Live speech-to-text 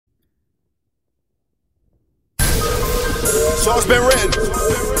So it's been written.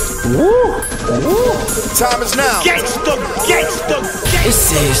 Woo! Woo! Time is now. Gangsta, gangsta,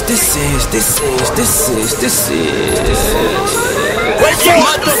 gangsta. This is. Wait for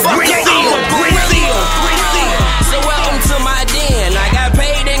it. So welcome to my den. I got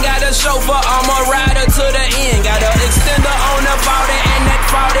paid and got a chauffeur. I'm a rider to the end. Got an extender on the 40 and that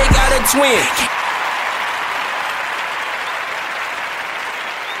 40 got a twin.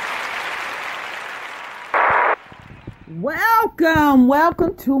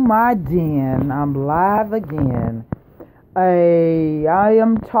 Welcome to my den. I'm live again. I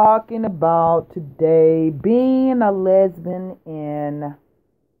am talking about today being a lesbian and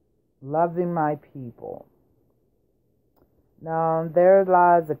loving my people. Now, there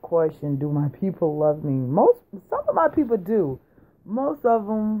lies a question, do my people love me? Some of my people do. Most of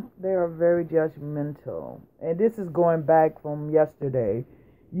them, they are very judgmental. And this is going back from yesterday.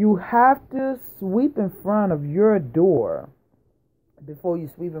 You have to sweep in front of your door before you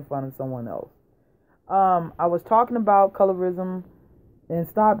sweep in front of someone else. I was talking about colorism and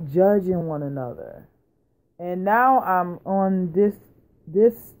stop judging one another. And now I'm on this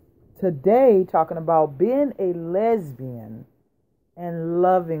today talking about being a lesbian and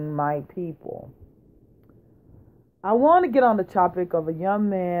loving my people. I want to get on the topic of a young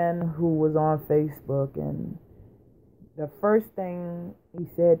man who was on Facebook, and the first thing he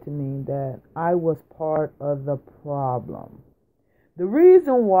said to me that I was part of the problem. The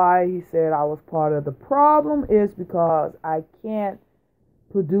reason why he said I was part of the problem is because I can't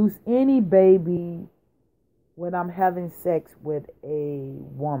produce any baby when I'm having sex with a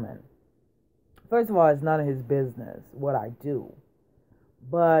woman. First of all, it's none of his business what I do.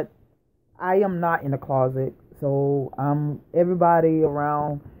 But I am not in a closet, so everybody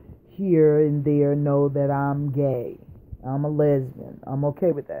around here and there know that I'm gay. I'm a lesbian. I'm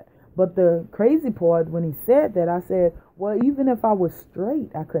okay with that. But the crazy part, when he said that, I said, well, even if I was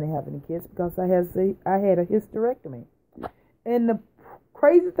straight, I couldn't have any kids because I had a hysterectomy. And the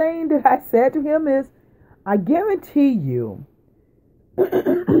crazy thing that I said to him is, I guarantee you,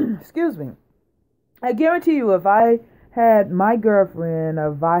 excuse me, I guarantee you if I had my girlfriend,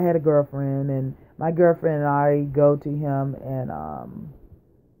 or if I had a girlfriend, and my girlfriend and I go to him and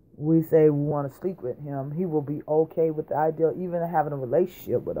we say we want to sleep with him, he will be okay with the idea of even having a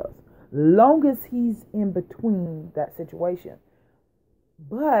relationship with us, long as he's in between that situation.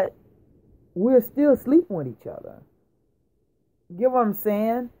 But we're still sleeping with each other. Get what I'm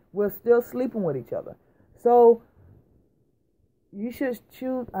saying? We're still sleeping with each other. So you should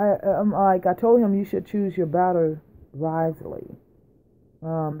choose. I told him you should choose your battle wisely,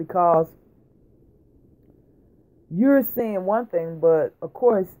 because you're saying one thing, but of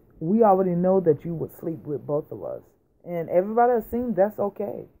course we already know that you would sleep with both of us, and everybody assumes that's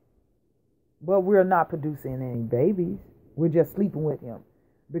okay. But we're not producing any babies. We're just sleeping with him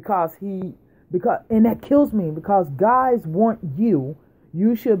because and that kills me, because guys want you.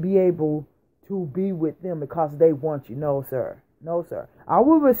 You should be able to be with them because they want you. No, sir. No, sir. I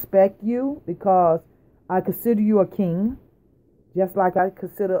will respect you because I consider you a king, just like I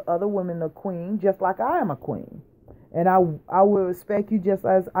consider other women a queen, just like I am a queen. And I will respect you just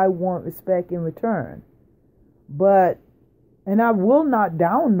as I want respect in return. And I will not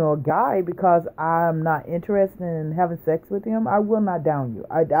down no guy because I'm not interested in having sex with him. I will not down you.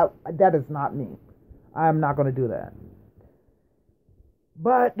 That is not me. I'm not going to do that.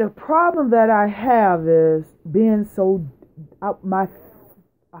 But the problem that I have is being so... I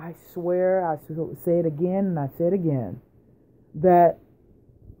swear, I say it again and I say it again, that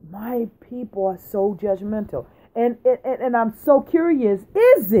my people are so judgmental. And I'm so curious,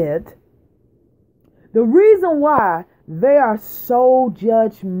 is it the reason why they are so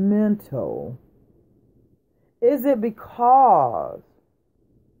judgmental? Is it because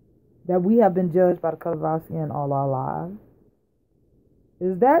that we have been judged by the color of our skin all our lives?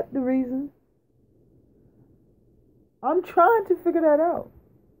 Is that the reason? I'm trying to figure that out.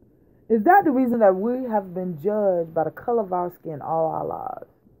 Is that the reason that we have been judged by the color of our skin all our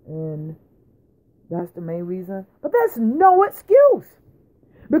lives? And that's the main reason. But that's no excuse.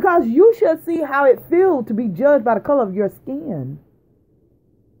 Because you should see how it feels to be judged by the color of your skin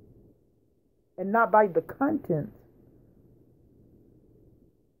and not by the content.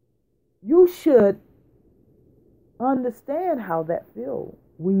 You should understand how that feels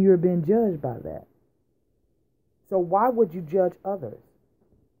when you're being judged by that. So why would you judge others?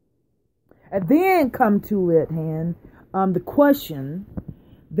 And then come to it, hand, the question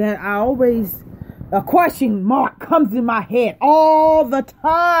that a question mark comes in my head all the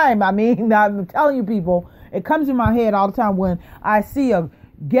time. I mean, I'm telling you people, it comes in my head all the time when I see a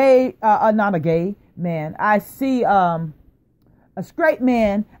gay, not a gay man. I see a straight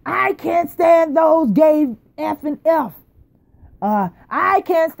man, I can't stand those gay F and F. I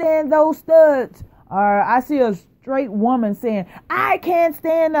can't stand those studs. Or I see a straight woman saying, I can't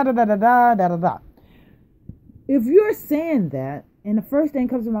stand da da da da da da da da. If you're saying that, and the first thing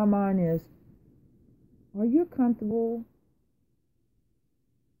comes to my mind is, are you comfortable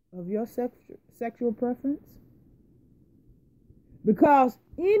of your sexual preference? Because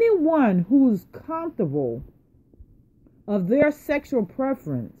anyone who's comfortable of their sexual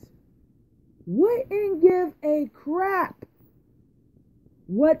preference wouldn't give a crap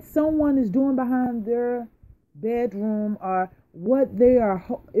what someone is doing behind their bedroom, or what they are,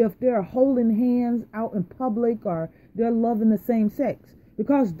 if they're holding hands out in public, or they're loving the same sex,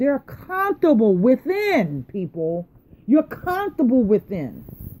 because they're comfortable within. People, you're comfortable within.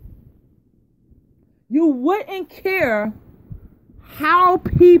 You wouldn't care how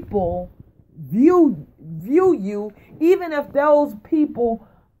people view you, even if those people,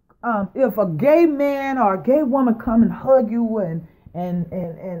 if a gay man or a gay woman come and hug you and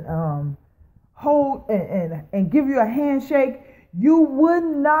hold and give you a handshake, you would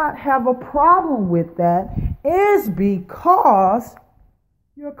not have a problem with that. Is because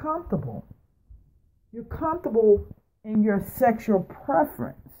you're comfortable. You're comfortable in your sexual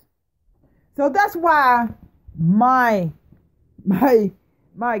preference. So that's why my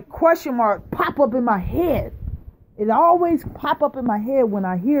question mark pop up in my head. It always pop up in my head when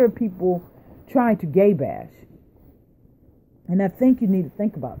I hear people trying to gay bash. And I think you need to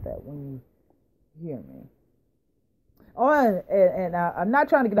think about that when you hear me. Oh, and I'm not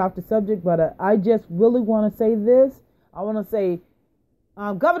trying to get off the subject, but I just really want to say this. I want to say,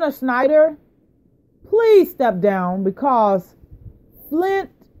 Governor Snyder, please step down, because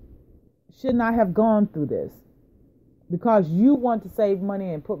Flint should not have gone through this, because you want to save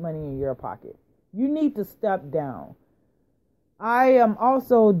money and put money in your pocket. You need to step down. I am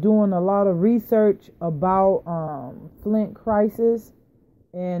also doing a lot of research about Flint crisis,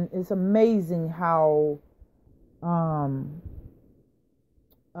 and it's amazing how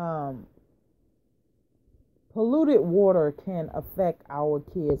polluted water can affect our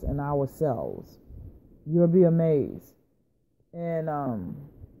kids and ourselves. You'll be amazed. And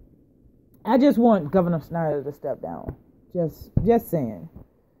I just want Governor Snyder to step down. Just saying.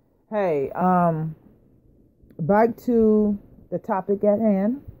 Hey, back to the topic at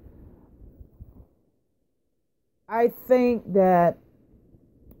hand. I think that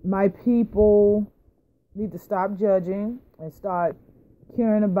my people need to stop judging and start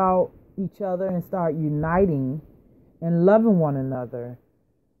caring about each other and start uniting and loving one another.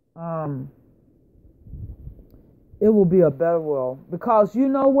 It will be a better world, because you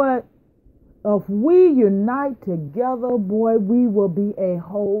know what? If we unite together, boy, we will be a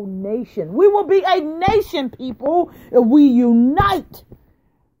whole nation. We will be a nation, people, if we unite.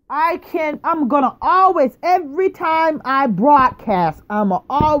 I'm going to always, every time I broadcast, I'm going to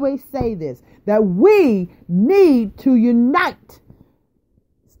always say this, that we need to unite.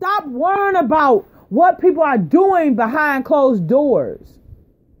 Stop worrying about what people are doing behind closed doors.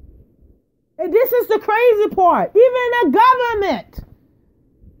 And this is the crazy part. Even the government,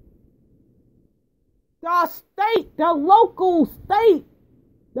 the state, the local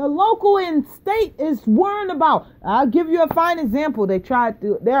and state is worrying about. I'll give you a fine example. They're trying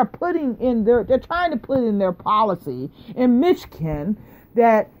to put in their policy in Michigan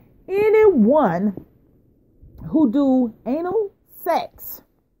that anyone who do anal sex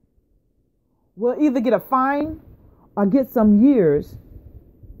will either get a fine or get some years.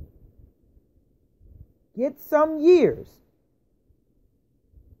 Get some years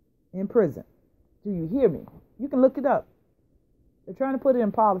in prison. Do you hear me? You can look it up. They're trying to put it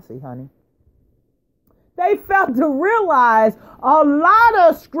in policy, honey. They failed to realize a lot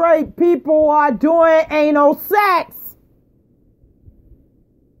of straight people are doing anal sex.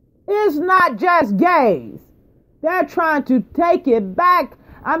 It's not just gays. They're trying to take it back.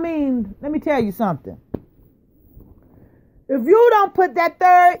 I mean, let me tell you something. If you don't put that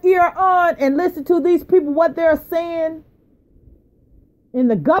third ear on and listen to these people, what they're saying in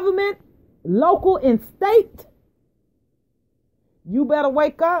the government, local and state, you better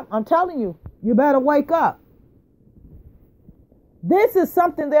wake up. I'm telling you, you better wake up. This is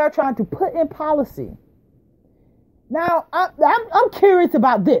something they're trying to put in policy. Now, I'm curious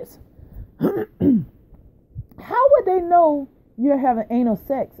about this. How would they know you're having anal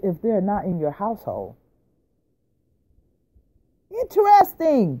sex if they're not in your household?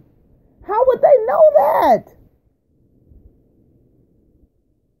 Interesting. How would they know that?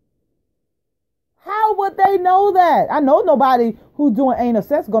 How would they know that? I know nobody who's doing anal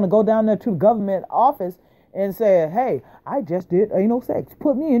sex is going to go down there to the government office and said, hey, I just did anal sex.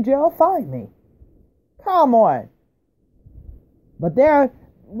 Put me in jail, fine me. Come on. But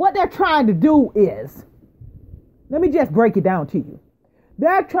what they're trying to do is, let me just break it down to you.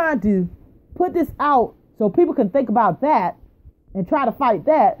 They're trying to put this out so people can think about that and try to fight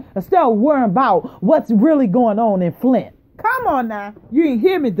that instead of worrying about what's really going on in Flint. Come on now. You didn't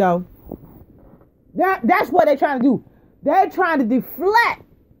hear me though. That's what they're trying to do. They're trying to deflect.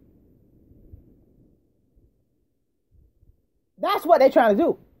 That's what they're trying to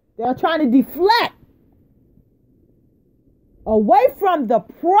do. They're trying to deflect away from the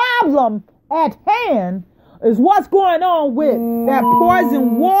problem at hand is what's going on with that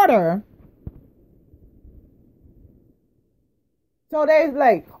poison water. So they're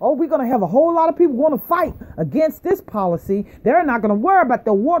like, oh, we're going to have a whole lot of people going to fight against this policy. They're not going to worry about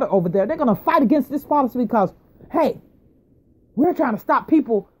the water over there. They're going to fight against this policy because, hey, we're trying to stop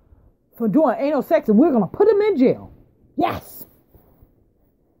people from doing anal sex and we're going to put them in jail. Yes.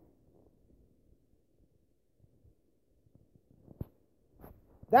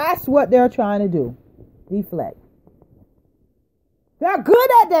 That's what they're trying to do. Deflect. They're good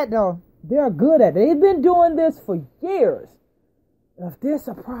at that, though. They're good at it. They've been doing this for years. If there's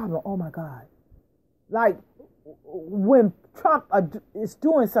a problem, oh my God. Like when Trump is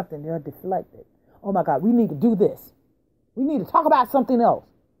doing something, they're deflected. Oh my God, we need to do this. We need to talk about something else.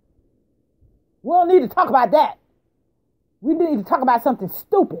 We don't need to talk about that. We need to talk about something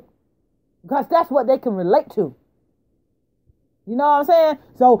stupid. Because that's what they can relate to. You know what I'm saying?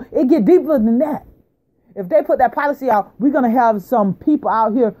 So it get deeper than that. If they put that policy out, we're going to have some people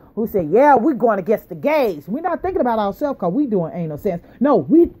out here who say, yeah, we're going against the gays. We're not thinking about ourselves because we doing anal sex. No,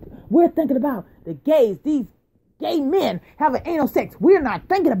 we're thinking about the gays, these gay men having anal sex. We're not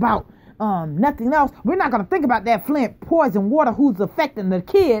thinking about nothing else. We're not going to think about that Flint poison water who's affecting the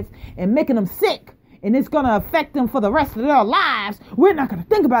kids and making them sick. And it's going to affect them for the rest of their lives. We're not going to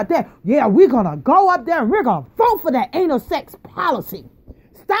think about that. Yeah, we're going to go up there and we're going to vote for that anal sex policy.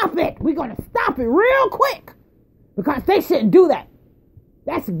 Stop it. We're going to stop it real quick. Because they shouldn't do that.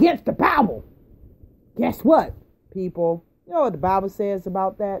 That's against the Bible. Guess what, people? You know what the Bible says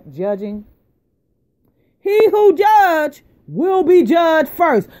about that? Judging. He who judge will be judged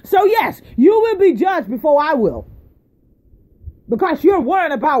first. So yes, you will be judged before I will. Because you're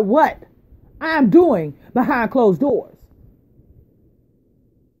worrying about what I'm doing behind closed doors.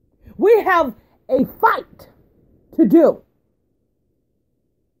 We have a fight to do.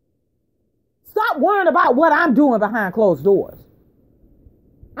 Stop worrying about what I'm doing behind closed doors.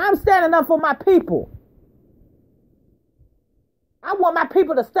 I'm standing up for my people. I want my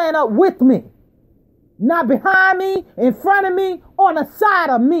people to stand up with me. Not behind me, in front of me, on the side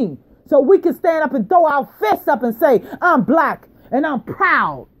of me. So we can stand up and throw our fists up and say, I'm black and I'm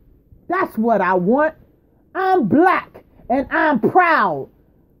proud. That's what I want. I'm black and I'm proud.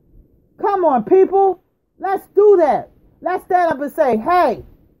 Come on, people. Let's do that. Let's stand up and say, hey,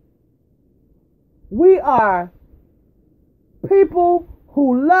 we are people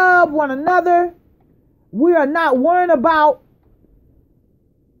who love one another. We are not worrying about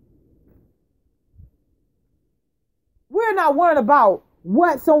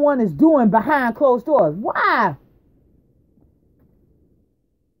what someone is doing behind closed doors. Why?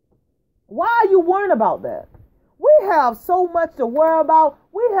 Why are you worrying about that? We have so much to worry about.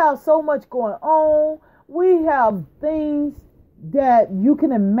 We have so much going on. We have things that you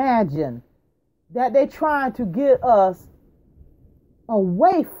can imagine that they're trying to get us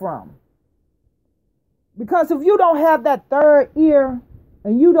away from. Because if you don't have that third ear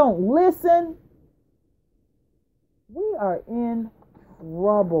and you don't listen, we are in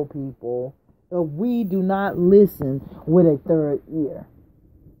trouble, people, if we do not listen with a third ear.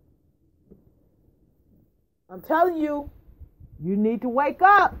 I'm telling you, you need to wake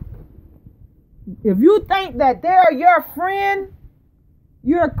up. If you think that they're your friend,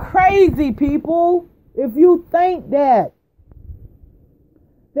 you're crazy, people. If you think that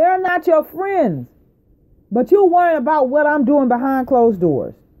they're not your friends, but you're worrying about what I'm doing behind closed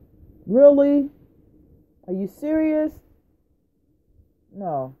doors. Really? Are you serious?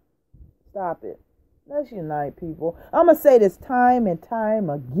 No. Stop it. Let's unite, people. I'm going to say this time and time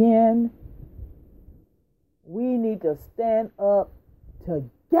again. We need to stand up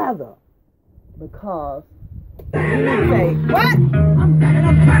together because we say, what? I'm back and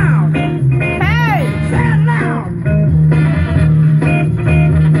I'm proud. Hey! Say it loud.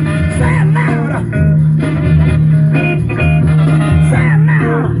 Say it loud. Say it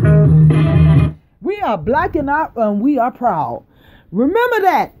loud. We are black and we are proud. Remember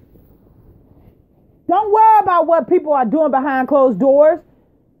that. Don't worry about what people are doing behind closed doors.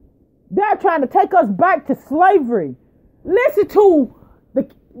 They're trying to take us back to slavery. Listen to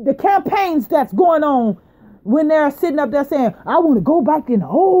the campaigns that's going on when they're sitting up there saying, I want to go back in the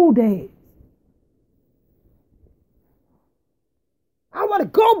old days. I want to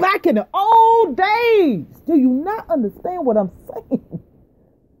go back in the old days. Do you not understand what I'm saying?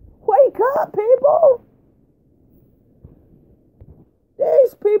 Wake up, people.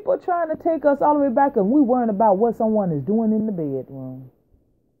 These people trying to take us all the way back, and we worrying about what someone is doing in the bedroom.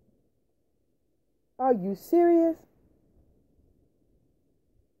 Are you serious?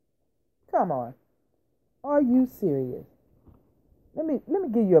 Come on. Are you serious? Let me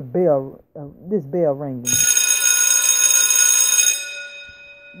give you a bell. This bell ringing.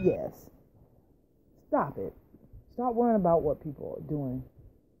 Yes. Stop it. Stop worrying about what people are doing.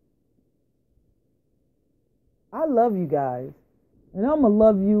 I love you guys. And I'm going to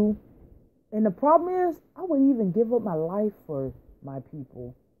love you. And the problem is, I wouldn't even give up my life for my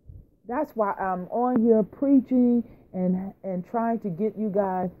people. That's why I'm on here preaching and trying to get you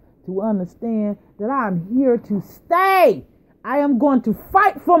guys to understand that I'm here to stay. I am going to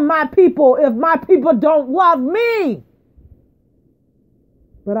fight for my people if my people don't love me.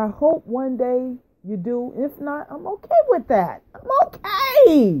 But I hope one day you do. If not, I'm okay with that. I'm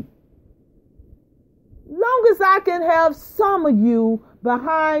okay. Long as I can have some of you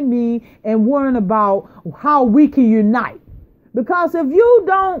behind me and worrying about how we can unite. Because if you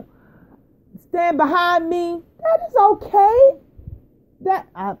don't stand behind me, that is okay. That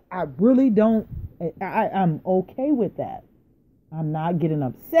I really don't. I'm okay with that. I'm not getting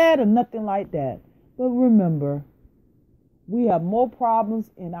upset or nothing like that. But remember, we have more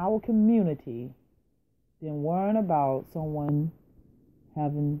problems in our community than worrying about someone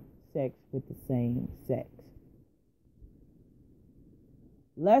having sex with the same sex.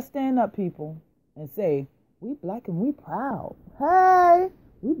 Let's stand up, people, and say, we black and we proud. Hey,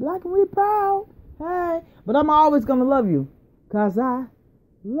 we black and we proud. Hey, but I'm always going to love you because I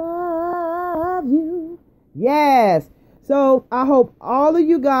love you. Yes. So I hope all of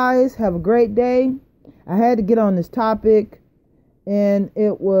you guys have a great day. I had to get on this topic, and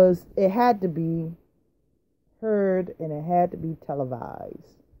it had to be heard, and it had to be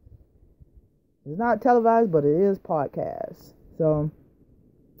televised. It's not televised, but it is podcast. So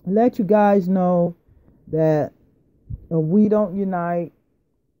let you guys know that if we don't unite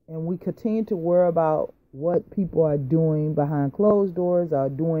and we continue to worry about what people are doing behind closed doors, are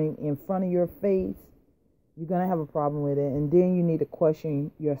doing in front of your face, you're going to have a problem with it. And then you need to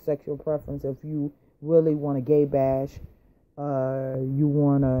question your sexual preference if you really want to gay bash, you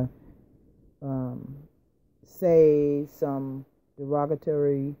want to say some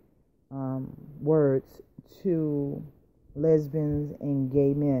derogatory words to lesbians and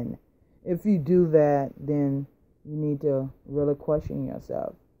gay men. If you do that, then you need to really question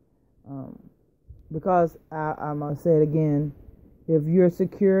yourself. Because I'm going to say it again, if you're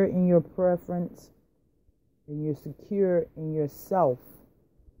secure in your preference and you're secure in yourself,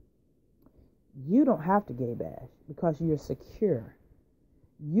 you don't have to gay bash because you're secure.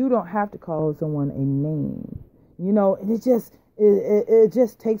 You don't have to call someone a name. You know, and it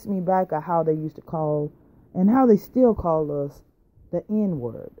just takes me back at how they used to call, and how they still call us, the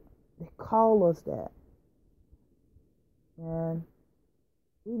N-word. They call us that. And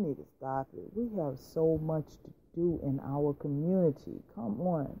we need to stop it. We have so much to do in our community. Come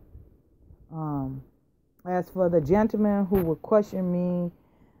on. As for the gentleman who would question me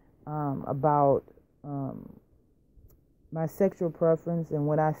about my sexual preference, and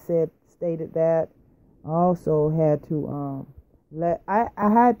when I stated that, I also had to I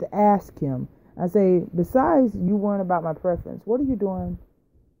had to ask him. I say, besides you worrying about my preference, what are you doing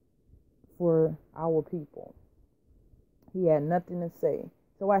for our people? He had nothing to say.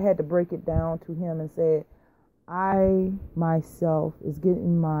 So I had to break it down to him and say, I myself is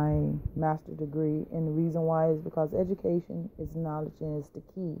getting my master's degree, and the reason why is because education is knowledge and is the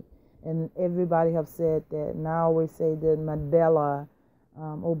key. And everybody have said that, and I always say that Mandela,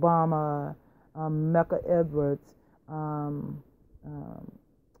 Obama, Mecca Edwards,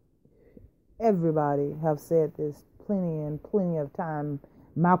 everybody have said this plenty of time.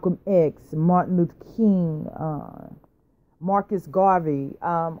 Malcolm X, Martin Luther King, Marcus Garvey,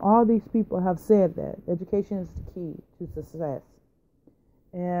 all these people have said that education is the key to success.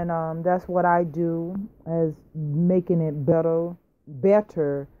 And that's what I do, as making it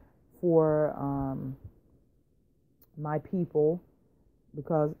better for my people,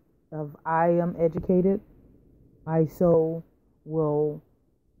 because if I am educated, I so will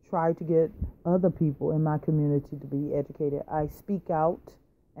try to get other people in my community to be educated. I speak out,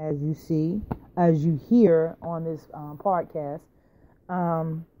 as you see, as you hear on this podcast.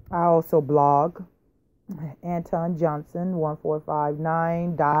 I also blog, Anton Johnson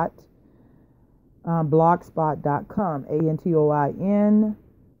 1459 blogspot.com, ANTOIN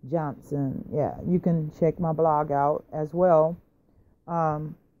Johnson. Yeah, you can check my blog out as well.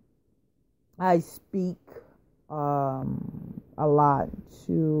 I speak a lot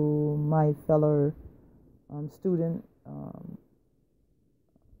to my fellow student.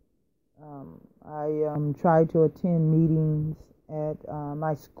 I try to attend meetings at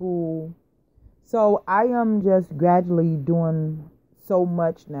my school. So I am just gradually doing so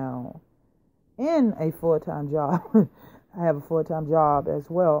much now in a full-time job. I have a full-time job as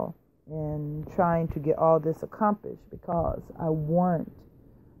well, and trying to get all this accomplished because I want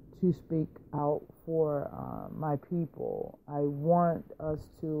to speak out for my people. I want us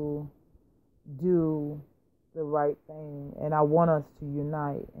to do the right thing, and I want us to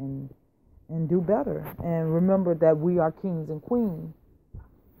unite and do better. And remember that we are kings and queens.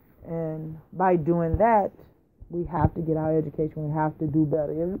 And by doing that, we have to get our education. We have to do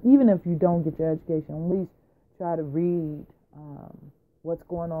better. Even if you don't get your education, at least try to read what's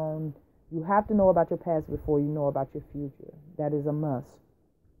going on. You have to know about your past before you know about your future. That is a must.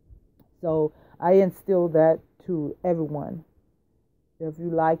 So I instill that to everyone. If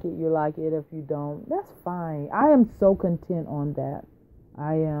you like it, you like it. If you don't, that's fine. I am so content on that.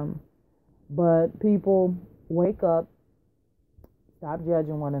 I am. But people, wake up. Stop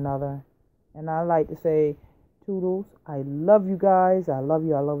judging one another. And I like to say, toodles, I love you guys. I love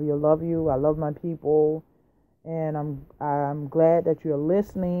you. I love you. I love you. I love my people. And I'm glad that you're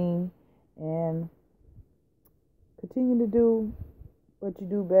listening, and continue to do what you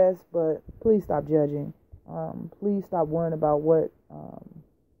do best, but please stop judging. Please stop worrying about what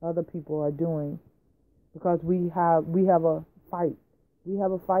other people are doing, because we have a fight. We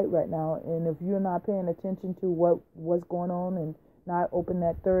have a fight right now, and if you're not paying attention to what's going on and not open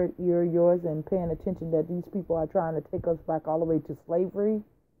that third ear of yours and paying attention that these people are trying to take us back all the way to slavery,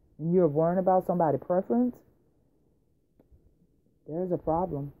 and you're worrying about somebody's preference, there's a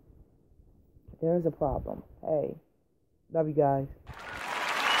problem. There's a problem. Hey, love you guys.